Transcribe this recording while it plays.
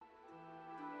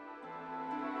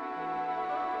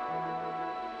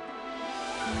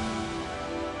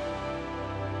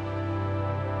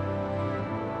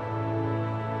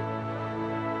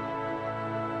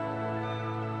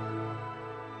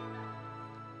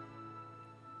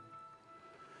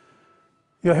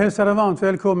Jag hälsar dig varmt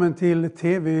välkommen till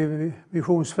TV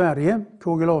Vision Sverige.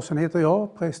 KG Larsson heter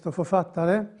jag, präst och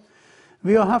författare.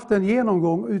 Vi har haft en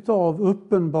genomgång utav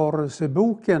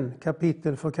Uppenbarelseboken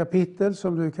kapitel för kapitel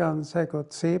som du kan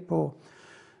säkert se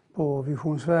på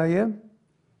Vision Sverige.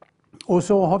 Och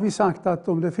så har vi sagt att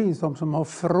om det finns de som har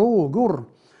frågor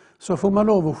så får man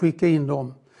lov att skicka in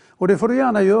dem. Och det får du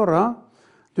gärna göra.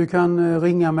 Du kan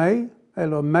ringa mig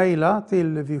eller mejla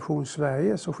till Vision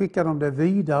Sverige så skickar de det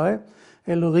vidare.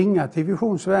 Eller ringa till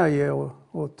Vision Sverige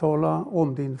och tala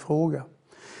om din fråga.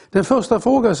 Den första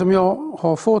frågan som jag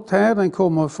har fått här, den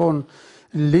kommer från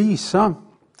Lisa.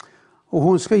 Och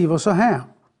hon skriver så här.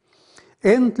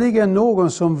 Äntligen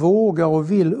någon som vågar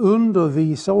och vill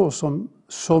undervisa oss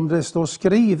som det står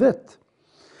skrivet.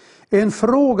 En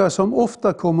fråga som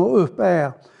ofta kommer upp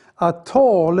är att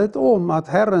talet om att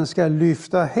Herren ska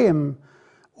lyfta hem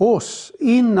oss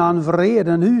innan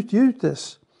vreden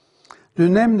utgjutes. Du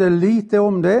nämnde lite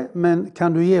om det, men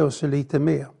kan du ge oss lite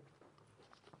mer?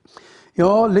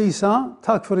 Ja, Lisa,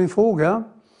 tack för din fråga.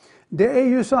 Det är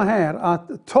ju så här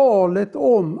att talet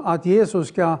om att Jesus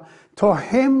ska ta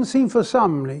hem sin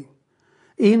församling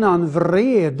innan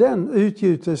vreden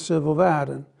utgjutes över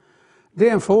världen. Det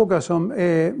är en fråga som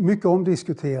är mycket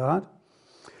omdiskuterad.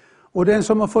 Och den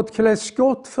som har fått klä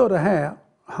skott för det här,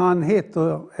 han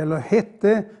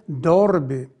hette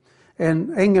Darby,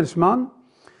 en engelsman.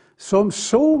 Som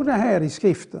såg det här i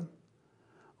skriften.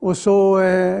 Och så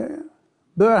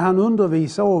började han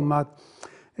undervisa om att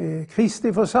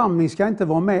Kristi församling ska inte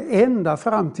vara med ända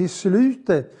fram till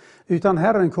slutet. Utan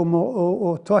Herren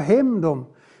kommer att ta hem dem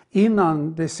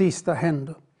innan det sista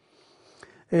händer.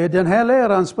 Den här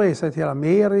läran spred sig till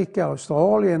Amerika,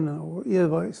 Australien och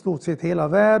i stort sett hela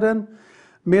världen.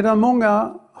 Medan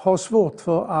många har svårt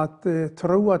för att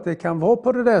tro att det kan vara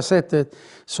på det där sättet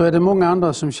så är det många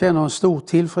andra som känner en stor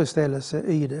tillfredsställelse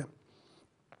i det.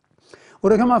 Och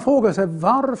då kan man fråga sig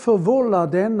varför vållar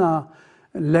denna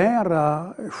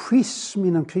lära schism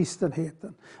inom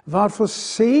kristenheten? Varför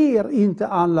ser inte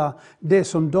alla det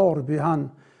som Darby han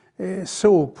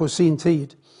såg på sin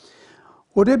tid?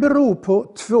 Och det beror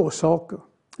på två saker.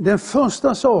 Den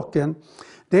första saken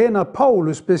det är när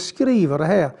Paulus beskriver det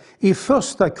här i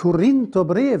första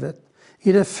Korinterbrevet.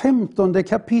 I det 15:e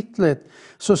kapitlet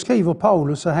så skriver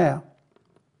Paulus så här.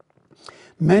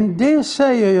 Men det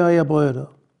säger jag er bröder.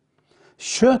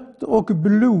 Kött och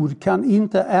blod kan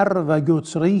inte ärva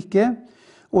Guds rike.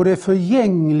 Och det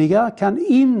förgängliga kan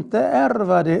inte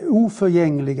ärva det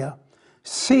oförgängliga.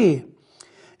 Se,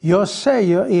 jag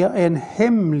säger er en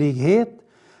hemlighet.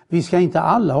 Vi ska inte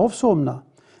alla avsomna.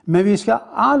 Men vi ska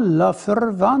alla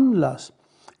förvandlas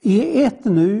i ett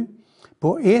nu,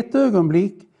 på ett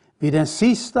ögonblick, vid den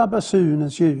sista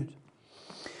basunens ljud.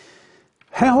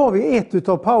 Här har vi ett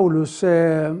av Paulus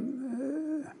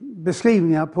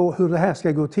beskrivningar på hur det här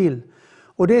ska gå till.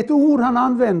 Och det är ett ord han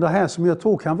använder här som jag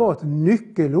tror kan vara ett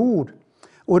nyckelord.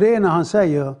 Och det är när han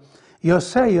säger, jag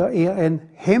säger er en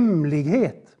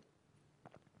hemlighet.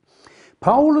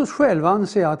 Paulus själv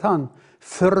anser att han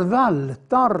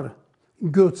förvaltar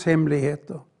Guds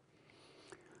hemligheter.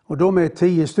 Och de är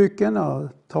 10 stycken, jag har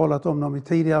talat om dem i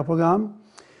tidigare program.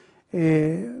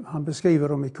 Han beskriver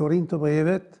dem i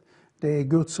Korinterbrevet. Det är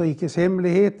Guds rikes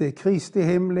hemlighet, det är Kristi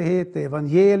hemlighet, det är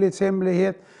evangeliets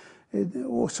hemlighet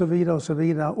och så vidare och så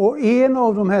vidare. Och en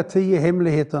av de här 10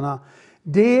 hemligheterna,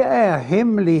 det är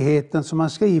hemligheten som han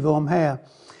skriver om här,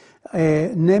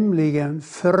 nämligen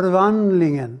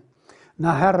förvandlingen.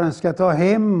 När Herren ska ta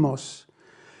hem oss.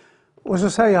 Och så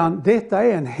säger han, detta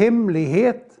är en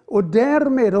hemlighet. Och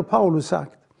därmed har Paulus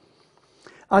sagt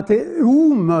att det är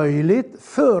omöjligt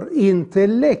för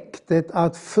intellektet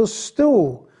att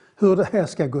förstå hur det här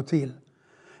ska gå till.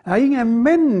 Ja, ingen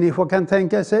människa kan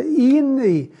tänka sig in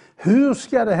i hur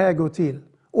ska det här gå till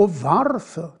och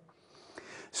varför.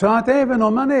 Så att även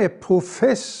om man är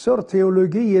professor,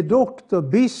 teologie, doktor,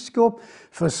 biskop,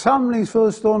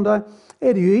 församlingsföreståndare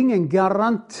är det ju ingen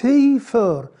garanti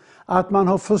för att man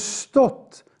har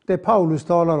förstått det Paulus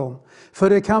talar om. För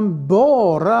det kan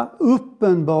bara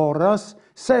uppenbaras,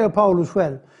 säger Paulus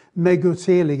själv, med Guds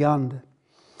heliga ande.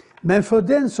 Men för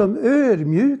den som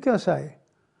ödmjukar sig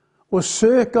och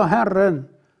söker Herren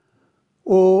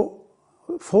och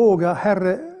frågar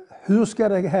Herre, hur ska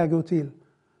det här gå till?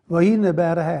 Vad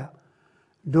innebär det här?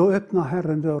 Då öppnar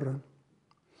Herren dörren.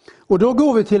 Och då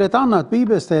går vi till ett annat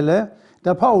bibelställe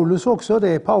där Paulus också, det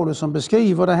är Paulus som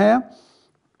beskriver det här.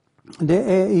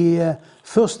 Det är i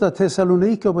första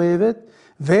Thessalonikerbrevet,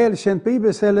 välkänt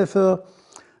bibelställe för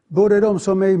både de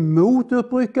som är emot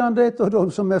uppryckandet och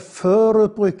de som är för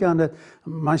uppryckandet.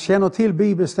 Man känner till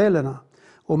bibelställena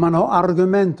och man har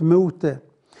argument mot det.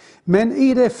 Men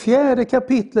i det 4:e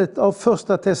kapitlet av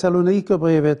första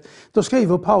Thessalonikerbrevet, då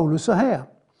skriver Paulus så här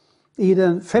i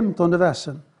den 15:e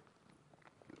versen.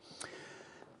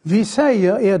 Vi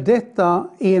säger er detta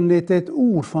enligt ett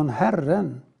ord från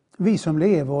Herren, vi som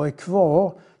lever och är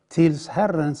kvar tills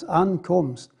Herrens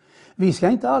ankomst. Vi ska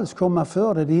inte alls komma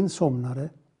före de insomnade.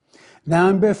 När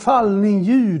en befallning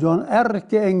ljuder, en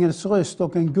ärkeängels röst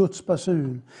och en Guds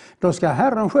basun, då ska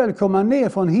Herren själv komma ner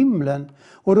från himlen,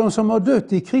 och de som har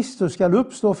dött i Kristus ska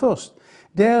uppstå först.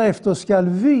 Därefter ska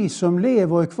vi som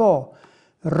lever och är kvar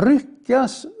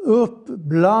ryckas upp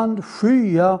bland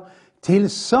skyar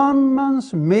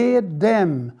tillsammans med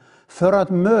dem för att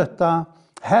möta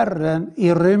Herren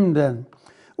i rymden.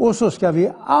 Och så ska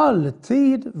vi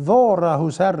alltid vara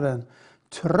hos Herren,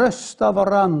 trösta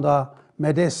varandra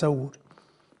med dessa ord.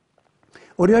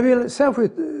 Och det jag vill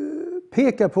särskilt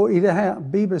peka på i det här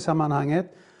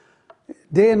bibelsammanhanget,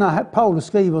 det är när Paulus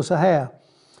skriver så här.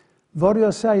 Vad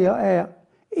jag säger är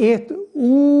ett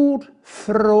ord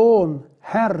från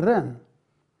Herren.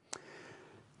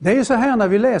 Det är så här när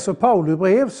vi läser Paulus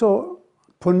brev, så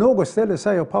på något ställe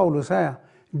säger Paulus här,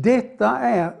 detta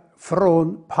är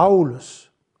från Paulus.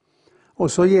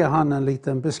 Och så ger han en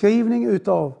liten beskrivning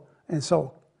utav en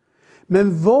sak.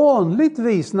 Men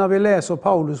vanligtvis när vi läser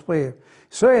Paulus brev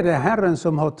så är det Herren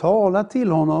som har talat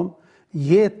till honom,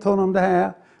 gett honom det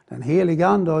här. Den heliga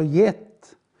ande har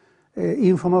gett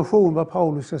information vad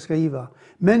Paulus ska skriva.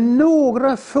 Men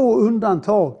några få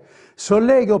undantag så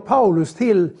lägger Paulus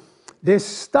till det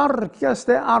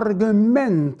starkaste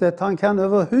argumentet han kan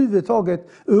överhuvudtaget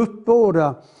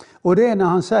uppbåda. Och det är när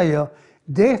han säger,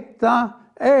 detta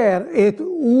är ett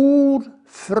ord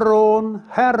från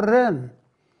Herren.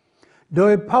 Då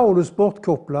är Paulus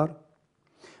bortkopplad.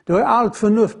 Då är allt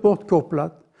förnuft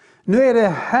bortkopplat. Nu är det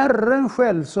Herren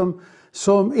själv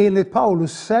som enligt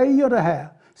Paulus säger det här.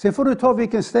 Sen får du ta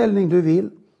vilken ställning du vill.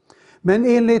 Men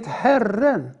enligt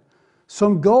Herren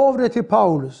som gav det till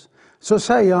Paulus så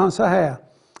säger han så här.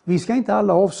 Vi ska inte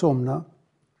alla avsomna.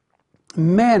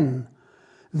 Men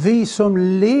vi som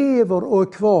lever och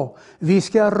är kvar, vi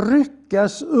ska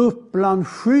ryckas upp bland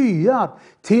skyar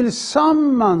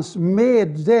tillsammans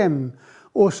med dem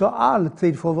och så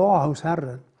alltid få vara hos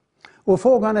Herren. Och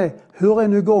frågan är, hur är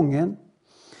nu gången?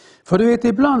 För du vet,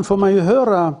 ibland får man ju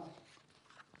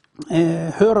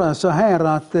höra så här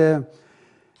att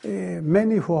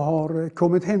människor har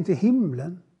kommit hem till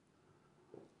himlen.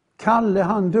 Kalle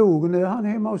han dog och nu är han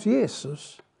hemma hos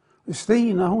Jesus.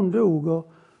 Stina hon dog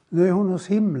och nu är hon hos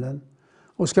himlen.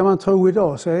 Och ska man tro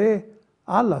idag så är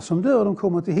alla som dör de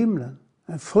kommer till himlen.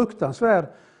 En fruktansvärd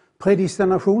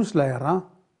predestinationslära.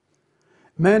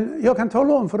 Men jag kan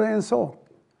tala om för dig en sak.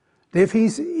 Det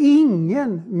finns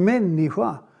ingen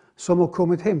människa som har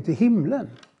kommit hem till himlen.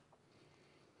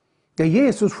 Det är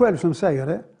Jesus själv som säger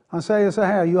det. Han säger så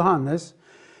här, Johannes.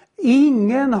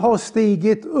 Ingen har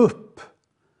stigit upp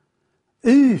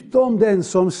utom den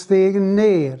som steg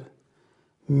ner,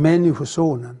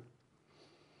 människosonen.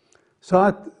 Så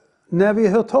att när vi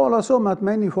hör talas om att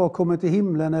människor har kommit till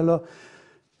himlen eller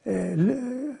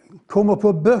kommer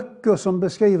på böcker som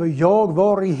beskriver jag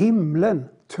var i himlen,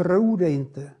 tro det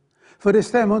inte. För det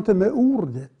stämmer inte med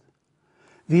ordet.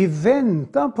 Vi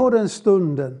väntar på den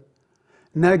stunden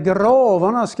när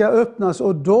gravarna ska öppnas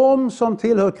och de som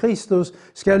tillhör Kristus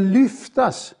ska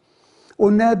lyftas.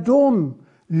 Och när de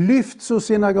lyfts ur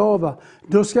sina gravar,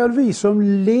 då ska vi som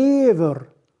lever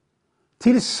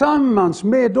tillsammans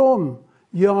med dem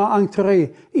göra entré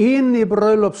in i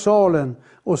bröllopssalen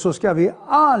och så ska vi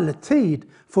alltid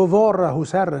få vara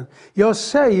hos Herren. Jag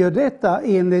säger detta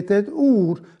enligt ett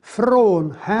ord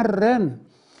från Herren.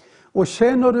 Och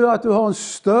känner du att du har en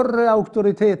större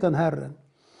auktoritet än Herren,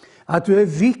 att du är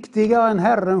viktigare än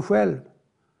Herren själv,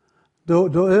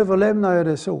 då överlämnar jag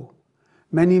det så.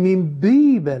 Men i min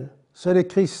bibel så är det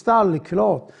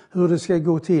kristallklart hur det ska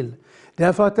gå till.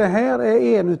 Därför att det här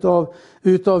är en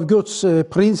utav Guds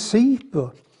principer.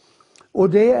 Och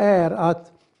det är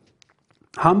att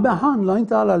han behandlar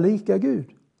inte alla lika Gud.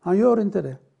 Han gör inte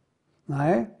det.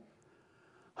 Nej.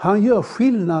 Han gör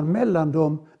skillnad mellan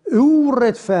de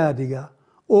orättfärdiga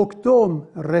och de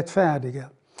rättfärdiga.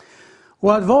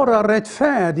 Och att vara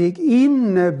rättfärdig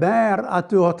innebär att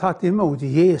du har tagit emot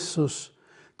Jesus.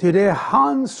 Till det är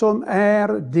han som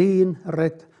är din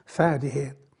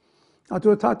rättfärdighet. Att du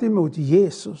har tagit emot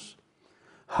Jesus.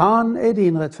 Han är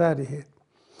din rättfärdighet.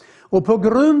 Och på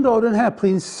grund av den här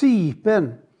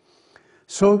principen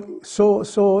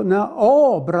så när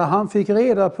Abraham fick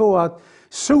reda på att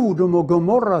Sodom och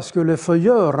Gomorra skulle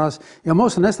förgöras. Jag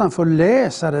måste nästan få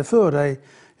läsa det för dig.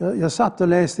 Jag satt och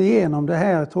läste igenom det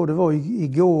här, jag tror det var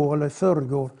igår eller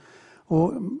förrgår.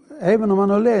 Och även om man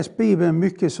har läst Bibeln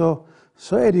mycket så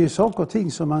är det ju saker och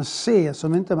ting som man ser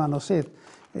som inte man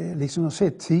har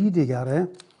sett tidigare.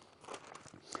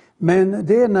 Men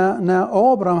det är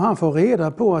när Abraham han får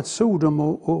reda på att Sodom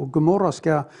och Gomorra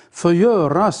ska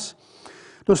förgöras.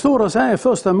 Då står det så här i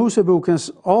första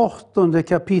Mosebokens 18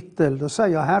 kapitel. Då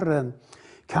säger Herren: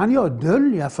 kan jag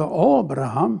dölja för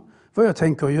Abraham vad jag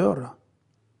tänker göra?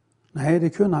 Nej, det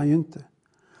kunde han ju inte.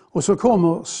 Och så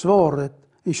kommer svaret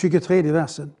i 23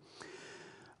 versen.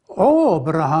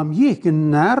 Abraham gick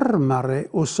närmare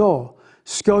och sa: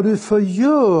 ska du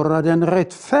förgöra den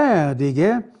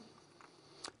rättfärdige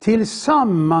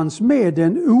tillsammans med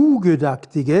den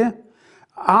ogudaktige?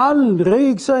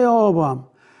 Aldrig, säger Abraham,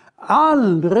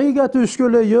 aldrig att du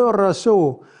skulle göra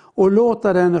så och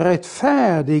låta den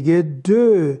rättfärdige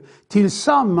dö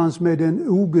tillsammans med den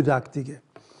ogudaktige.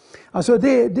 Alltså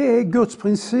det är Guds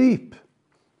princip.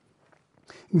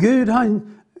 Gud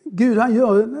han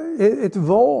gör ett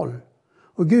val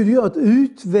och Gud gör ett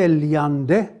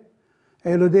utväljande,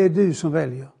 eller det är du som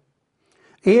väljer.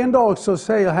 En dag så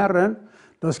säger Herren: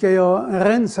 då ska jag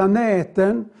rensa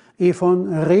näten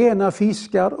ifrån rena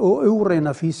fiskar och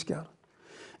orena fiskar.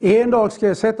 En dag ska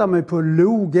jag sätta mig på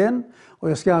logen och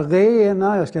jag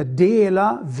ska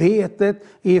dela vetet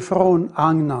ifrån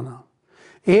agnarna.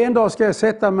 En dag ska jag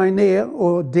sätta mig ner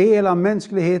och dela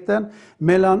mänskligheten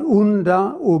mellan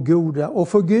onda och goda. Och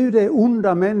för Gud är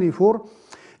onda människor,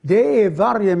 det är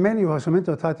varje människa som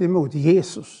inte har tagit emot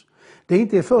Jesus. Det är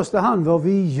inte i första hand vad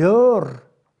vi gör,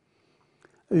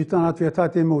 utan att vi har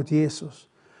tagit emot Jesus.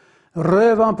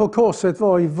 Rövaren på korset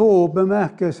var i vår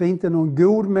bemärkelse inte någon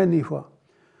god människa.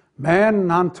 Men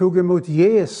han tog emot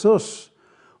Jesus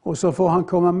och så får han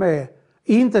komma med,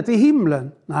 inte till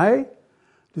himlen, nej,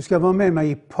 du ska vara med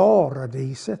mig i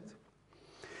paradiset.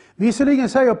 Visserligen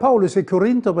säger Paulus i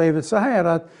Korinterbrevet så här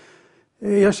att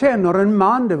jag känner en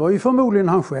man, det var ju förmodligen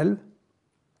han själv,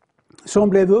 som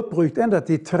blev uppryckt ända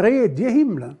till 3:e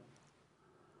himlen.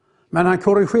 Men han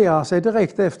korrigerar sig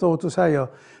direkt efteråt och säger: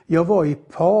 jag var i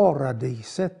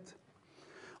paradiset.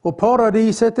 Och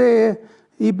paradiset är,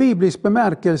 i biblisk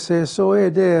bemärkelse, så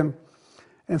är det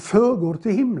en förgård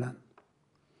till himlen.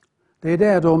 Det är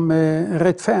där de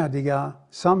rättfärdiga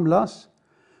samlas,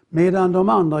 medan de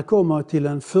andra kommer till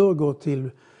en förgård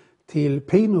till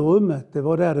pinorummet. Det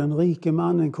var där den rike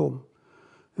mannen kom.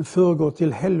 En förgård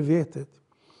till helvetet.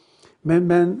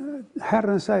 Men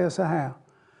Herren säger så här: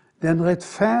 den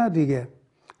rättfärdige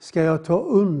ska jag ta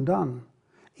undan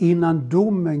innan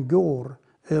domen går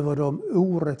över de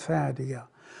orättfärdiga.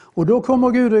 Och då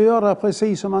kommer Gud att göra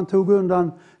precis som han tog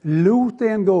undan Lot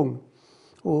en gång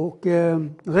och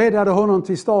räddade honom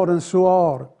till staden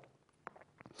Soar.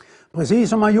 Precis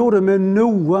som han gjorde med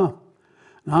Noa.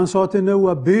 När han sa till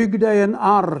Noa: bygg dig en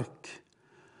ark.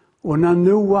 Och när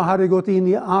Noa hade gått in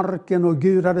i arken och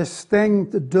Gud hade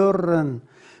stängt dörren,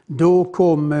 då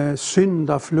kom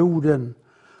syndafloden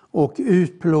och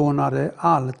utplånade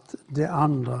allt det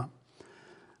andra.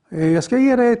 Jag ska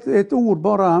ge dig ett ord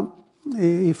bara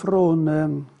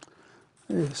ifrån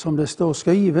som det står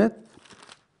skrivet.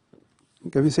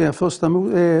 Ska vi säga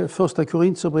första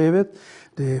Korinterbrevet,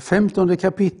 det 15:e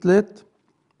kapitlet.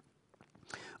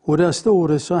 Och där står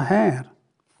det så här: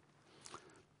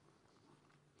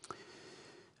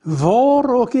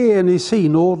 var och en i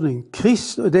sin ordning,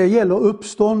 det gäller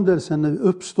uppståndelsen nu,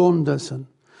 uppståndelsen.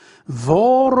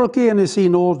 Var och en i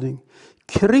sin ordning,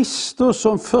 Kristus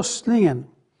som förstlingen.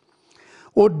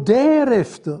 Och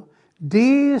därefter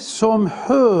det som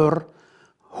hör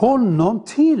honom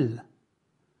till.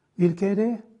 Vilka är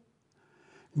det?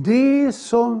 Det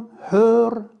som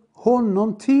hör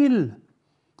honom till.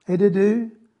 Är det du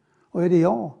och är det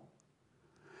jag?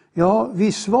 Ja,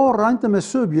 vi svarar inte med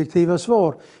subjektiva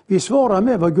svar. Vi svarar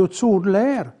med vad Guds ord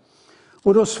lär.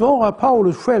 Och då svarar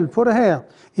Paulus själv på det här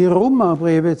i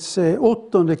Romarbrevets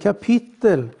 8:e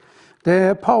kapitel.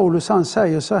 Där Paulus han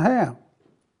säger så här.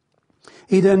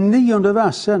 I den 9:e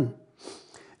versen.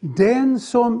 Den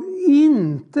som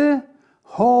inte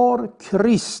har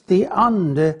Kristi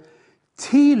ande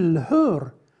tillhör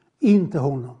inte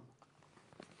honom.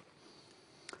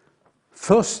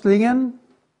 Förstlingen,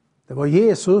 det var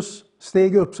Jesus,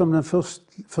 steg upp som den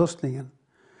förstlingen.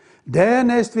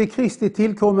 Därnäst vid Kristi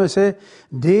tillkommelse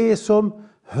det som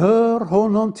hör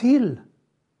honom till.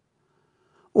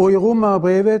 Och i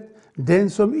Romarbrevet, den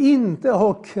som inte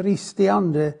har Kristi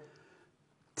ande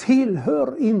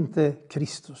tillhör inte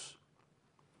Kristus.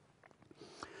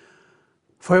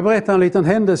 Får jag berätta en liten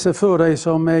händelse för dig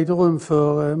som ägde rum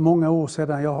för många år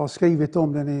sedan. Jag har skrivit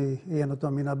om den i en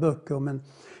av mina böcker, men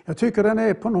jag tycker den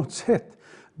är på något sätt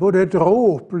både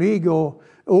dråplig och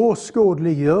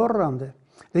åskådliggörande.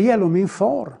 Det gäller min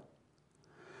far.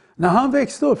 När han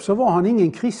växte upp så var han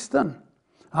ingen kristen.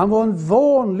 Han var en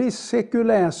vanlig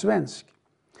sekulär svensk.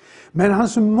 Men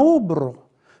hans morbror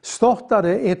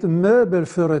startade ett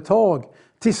möbelföretag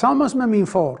tillsammans med min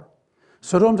far.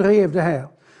 Så de drev det här.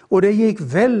 Och det gick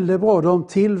väldigt bra. De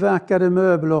tillverkade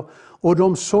möbler och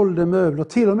de sålde möbler.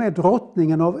 Till och med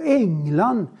drottningen av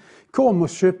England kom och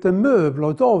köpte möbler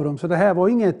av dem. Så det här var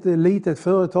inget litet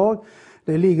företag.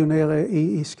 Det ligger nere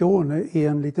i Skåne i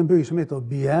en liten by som heter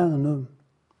Bjärnum.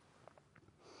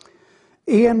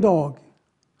 En dag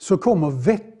så kommer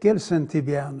väckelsen till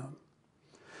Bjärnum.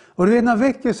 Och du vet, när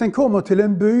väckelsen kommer till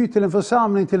en by, till en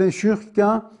församling, till en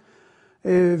kyrka.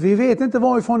 Vi vet inte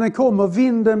varifrån den kommer.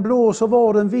 Vinden blåser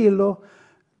var den vill och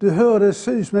du hör det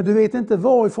sus, men du vet inte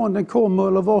varifrån den kommer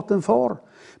eller vart den far.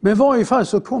 Men i varje fall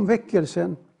så kom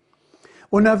väckelsen.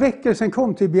 Och när väckelsen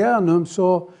kom till Bjärnum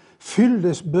så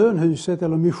fylldes bönhuset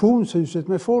eller missionshuset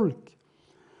med folk.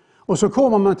 Och så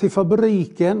kommer man till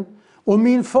fabriken och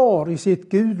min far i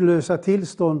sitt gudlösa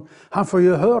tillstånd, han får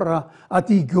ju höra att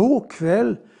igår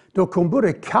kväll då kom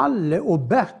både Kalle och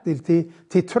Bertil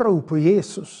till tro på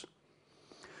Jesus.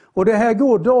 Och det här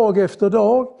går dag efter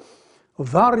dag. Och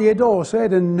varje dag så är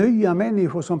det nya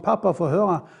människor som pappa får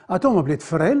höra att de har blivit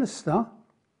frälsta.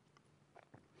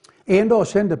 En dag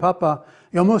kände pappa,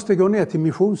 jag måste gå ner till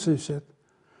missionshuset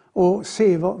och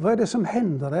se vad är det som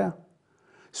händer där.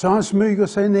 Så han smyger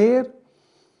sig ner.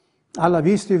 Alla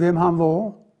visste ju vem han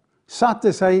var.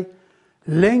 Satte sig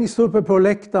längst uppe på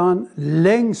läktaren,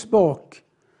 längst bak.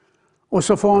 Och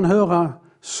så får han höra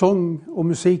sång- och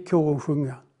musikkåren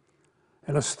sjunga.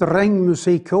 Eller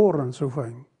strängmusikkåren som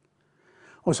sjöng.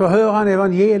 Och så hör han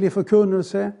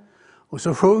evangelieförkunnelse. Och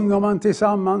så sjunger man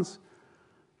tillsammans.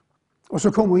 Och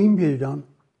så kommer inbjudan.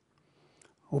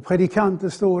 Och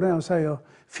predikanten står där och säger,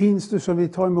 finns du som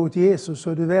vill ta emot Jesus så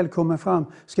är du välkommen fram.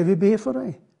 Ska vi be för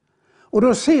dig? Och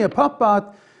då ser pappa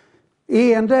att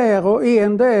en där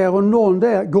och någon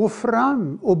där går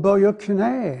fram och böjer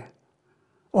knä.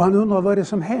 Och han undrar vad är det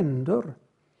som händer.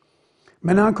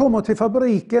 Men när han kommer till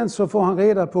fabriken så får han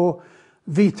reda på,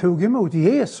 vi tog emot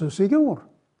Jesus igår.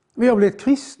 Vi har blivit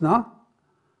kristna.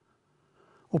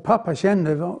 Och pappa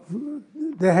kände,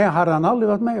 det här hade han aldrig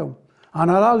varit med om. Han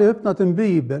hade aldrig öppnat en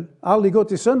bibel, aldrig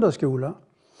gått i söndagsskola.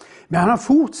 Men han har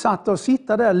fortsatt att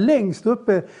sitta där längst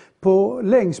uppe,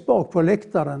 längst bak på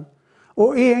läktaren.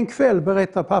 Och en kväll,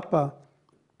 berättar pappa,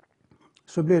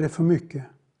 så blev det för mycket.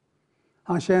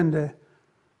 Han kände,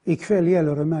 ikväll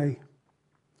gäller det mig.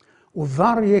 Och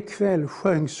varje kväll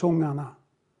sjöng sångarna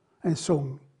en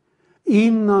sång.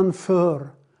 Innanför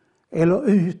eller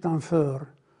utanför,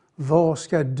 var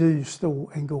ska du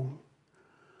stå en gång?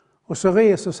 Och så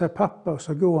reser sig pappa och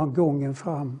så går han gången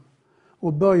fram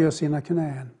och böjer sina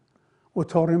knän och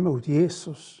tar emot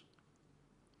Jesus.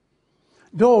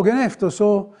 Dagen efter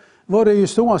så var det ju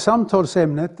stora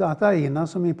samtalsämnet att Einar,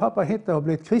 som min pappa hette, har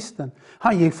blivit kristen.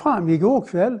 Han gick fram igår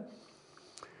kväll.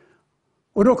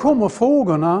 Och då kommer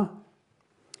frågorna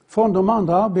från de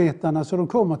andra arbetarna, så de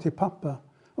kommer till pappa.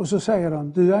 Och så säger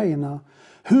de, du Einar,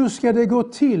 hur ska det gå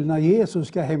till när Jesus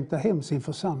ska hämta hem sin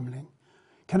församling?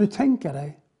 Kan du tänka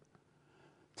dig?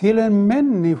 Till en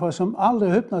människa som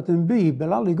aldrig öppnat en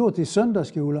bibel, aldrig gått i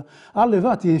söndagsskola, aldrig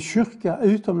varit i en kyrka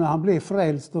utom när han blev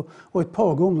frälst och ett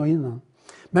par gånger innan.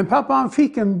 Men pappa, han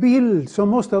fick en bild som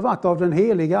måste ha varit av den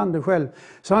heliga ande själv.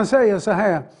 Så han säger så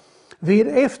här, vid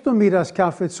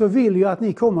eftermiddagskaffet så vill jag att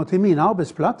ni kommer till min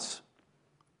arbetsplats.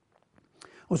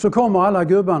 Och så kommer alla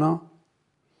gubbarna.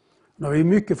 Det är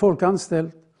mycket folk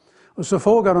anställt. Och så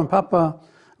frågar de pappa,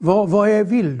 vad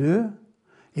vill du?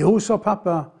 Jo, sa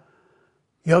pappa,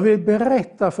 jag vill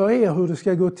berätta för er hur det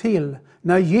ska gå till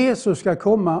när Jesus ska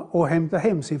komma och hämta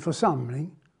hem sin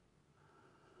församling.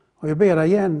 Och jag ber dig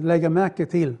igen lägga märke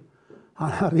till, han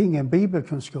hade ingen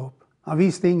bibelkunskap. Han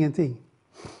visste ingenting.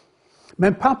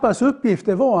 Men pappas uppgift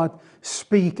var att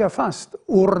spika fast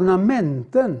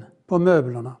ornamenten på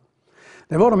möblerna.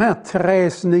 Det var de här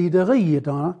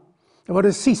träsniderierna. Det var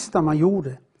det sista man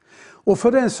gjorde. Och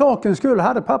för den saken skulle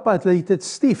hade pappa ett litet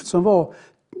stift som var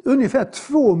ungefär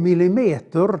 2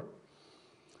 millimeter.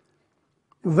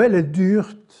 Väldigt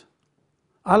dyrt.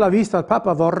 Alla visste att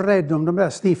pappa var rädd om de där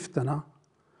stifterna.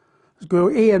 Det skulle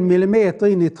gå 1 millimeter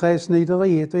in i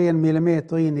träsnideriet och 1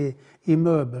 millimeter in i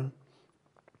möbeln.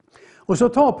 Och så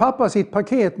tar pappa sitt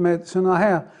paket med såna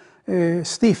här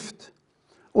stift.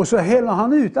 Och så häller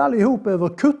han ut allihop över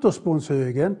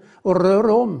kutterspånshögen och rör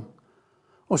om.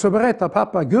 Och så berättar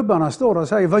pappa, gubbarna står där och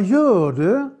säger, vad gör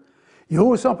du?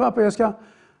 Jo, sa pappa, jag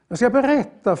ska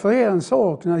berätta för er en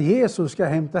sak när Jesus ska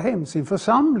hämta hem sin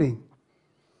församling.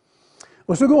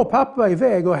 Och så går pappa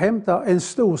iväg och hämtar en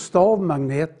stor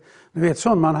stavmagnet Du vet,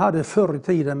 sån man hade förr i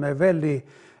tiden med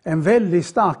en väldigt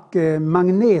stark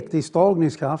magnetisk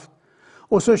dragningskraft.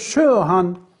 Och så kör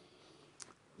han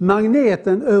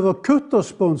magneten över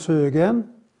kutterspånshögen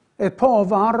ett par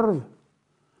varv.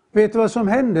 Vet du vad som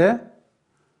hände?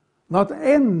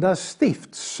 Vartenda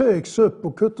stift sögs upp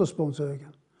på kutterspånshögen.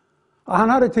 Han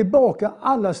hade tillbaka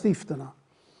alla stifterna.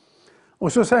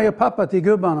 Och så säger pappa till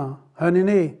gubbarna, hörni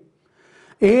ni,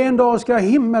 en dag ska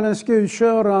himmelens Gud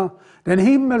köra den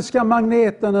himmelska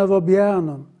magneten över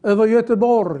Bjärnum, över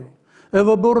Göteborg,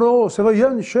 över Borås, över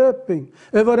Jönköping,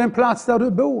 över den plats där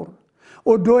du bor.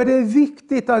 Och då är det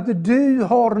viktigt att du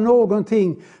har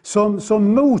någonting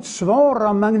som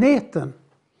motsvarar magneten.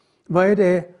 Vad är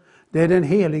det? Det är den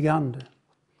heliga Ande.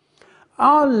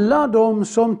 Alla de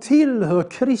som tillhör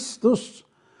Kristus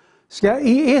ska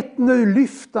i ett nu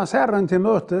lyftas Herren till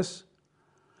mötes.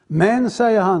 Men,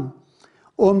 säger han,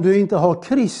 om du inte har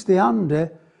Kristi ande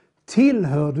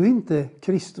tillhör du inte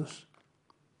Kristus.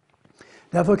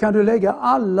 Därför kan du lägga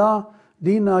alla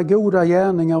dina goda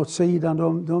gärningar åt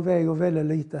sidan, de väger väldigt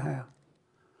lite här.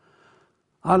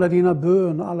 Alla dina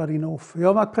böner, alla dina offer. Jag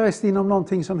har varit präst inom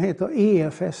någonting som heter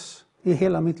EFS i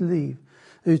hela mitt liv,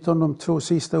 utom de 2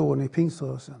 sista åren i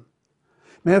pingströrelsen.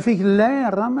 Men jag fick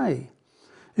lära mig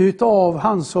utav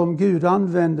han som Gud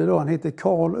använde då, han heter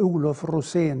Carl Olof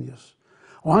Rosenius.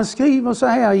 Och han skriver så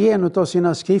här i en av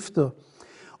sina skrifter: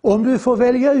 om du får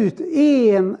välja ut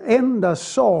en enda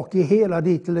sak i hela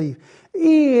ditt liv,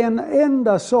 en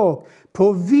enda sak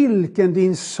på vilken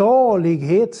din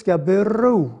salighet ska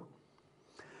bero.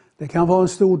 Det kan vara en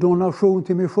stor donation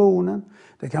till missionen,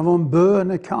 det kan vara en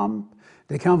bönekamp,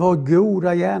 det kan vara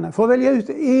goda gärningar. Får välja ut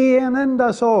en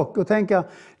enda sak och tänka,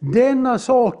 denna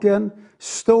saken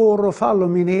står och faller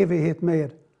min evighet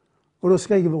med. Och då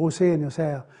skriver Rosenius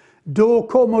här: då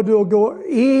kommer du att gå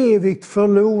evigt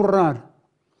förlorad.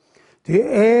 Ty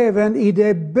även i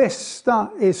det bästa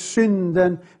är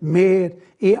synden med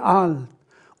i allt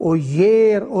och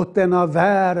ger åt denna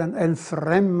världen en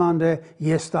främmande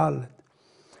gestalt.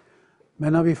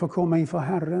 Men när vi får komma inför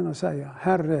Herren och säga,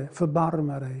 Herre,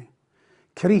 förbarma dig.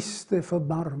 Kriste,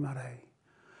 förbarma dig.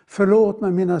 Förlåt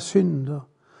mig mina synder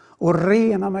och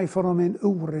rena mig från min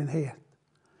orenhet.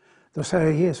 Då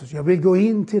säger Jesus, jag vill gå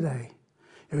in till dig.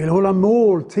 Jag vill hålla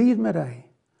måltid med dig.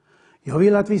 Jag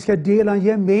vill att vi ska dela en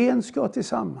gemenskap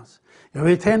tillsammans. Jag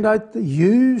vill tända ett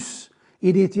ljus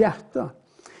i ditt hjärta.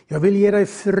 Jag vill ge dig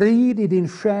frid i din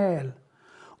själ.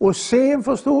 Och sen,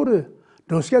 förstår du,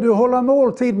 då ska du hålla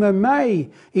måltid med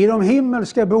mig i de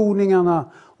himmelska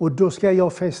boningarna. Och då ska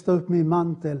jag fästa upp min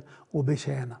mantel och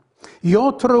betjäna.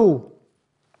 Jag tror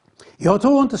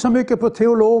inte så mycket på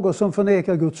teologer som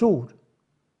förnekar Guds ord.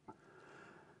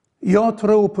 Jag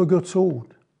tror på Guds ord.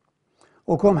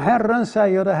 Och om Herren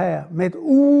säger det här med ett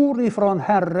ord ifrån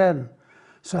Herren,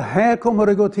 så här kommer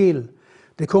det gå till.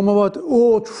 Det kommer att vara ett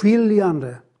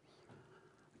åtskiljande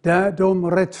där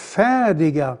de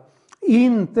rättfärdiga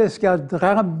inte ska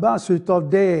drabbas utav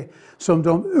det som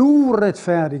de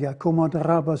orättfärdiga kommer att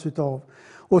drabbas utav.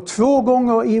 Och 2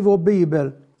 gånger i vår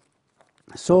bibel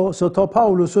så tar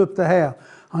Paulus upp det här.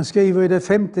 Han skriver i det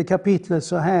 5:e kapitlet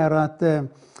så här att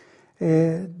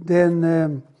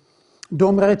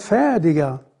de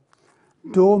rättfärdiga,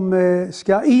 de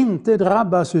ska inte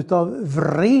drabbas utav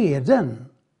vreden.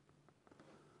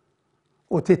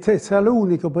 Och till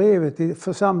Thessalonikerbrevet, till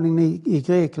församlingen i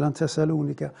Grekland,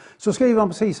 Thessalonika, så skriver han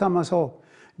precis samma sak.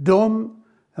 De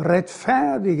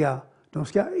rättfärdiga,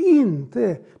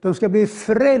 de ska bli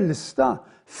frälsta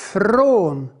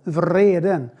från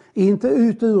vreden. Inte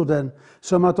ut ur den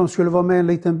som att de skulle vara med en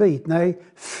liten bit. Nej,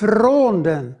 från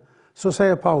den, så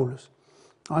säger Paulus.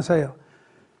 Han säger,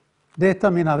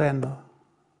 detta mina vänner,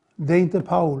 det är inte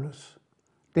Paulus.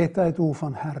 Detta är ett ord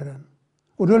från Herren.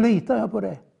 Och då litar jag på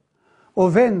det.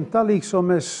 Och väntar liksom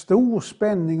med stor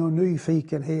spänning och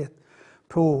nyfikenhet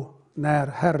på när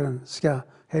Herren ska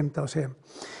hämta oss hem.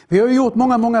 Vi har gjort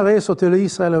många resor till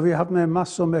Israel och vi har haft med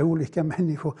massor med olika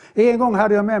människor. En gång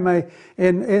hade jag med mig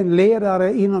en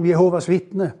ledare inom Jehovas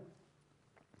vittne.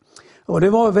 Och det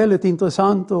var väldigt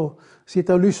intressant att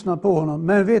sitta och lyssna på honom.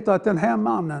 Men vet du att den här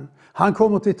mannen, han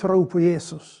kommer till tro på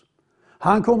Jesus.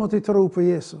 Han kommer till tro på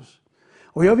Jesus.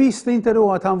 Och jag visste inte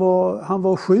då att han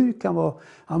var sjuk,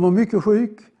 han var mycket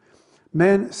sjuk.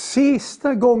 Men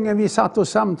sista gången vi satt och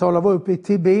samtalade var uppe i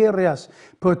Tiberias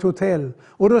på ett hotell.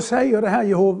 Och då säger det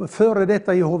här före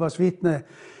detta Jehovas vittne,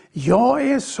 jag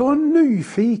är så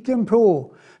nyfiken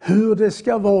på hur det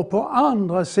ska vara på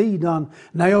andra sidan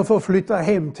när jag får flytta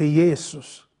hem till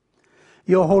Jesus.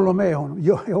 Jag håller med honom,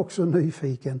 jag är också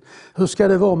nyfiken. Hur ska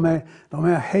det vara med de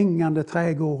här hängande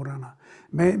trädgårdarna?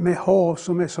 Med hav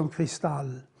som är som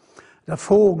kristall. Där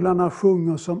fåglarna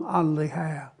sjunger som aldrig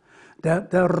här.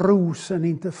 Där rosen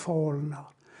inte falnar.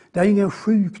 Där ingen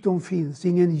sjukdom finns,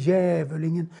 ingen djävul,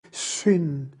 ingen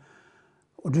synd.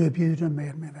 Och du är bjuden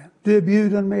med, min vän. Du är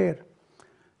bjuden med.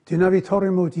 Till när vi tar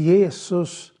emot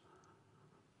Jesus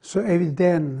så är vi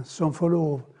den som får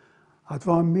lov att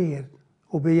vara med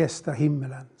och begästa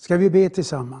himmelen. Ska vi be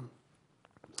tillsammans?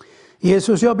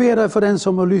 Jesus, jag ber dig för den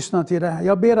som har lyssnat till det här.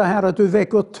 Jag ber dig, Herre, att du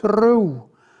väcker tro.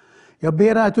 Jag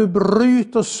ber dig att du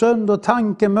bryter sönder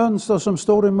tankemönster som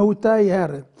står emot dig,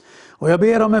 Herre. Och jag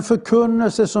ber om en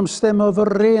förkunnelse som stämmer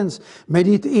överens med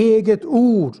ditt eget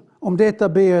ord. Om detta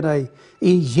ber jag dig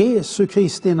i Jesu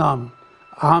Kristi namn.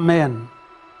 Amen.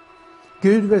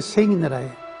 Gud välsigne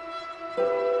dig.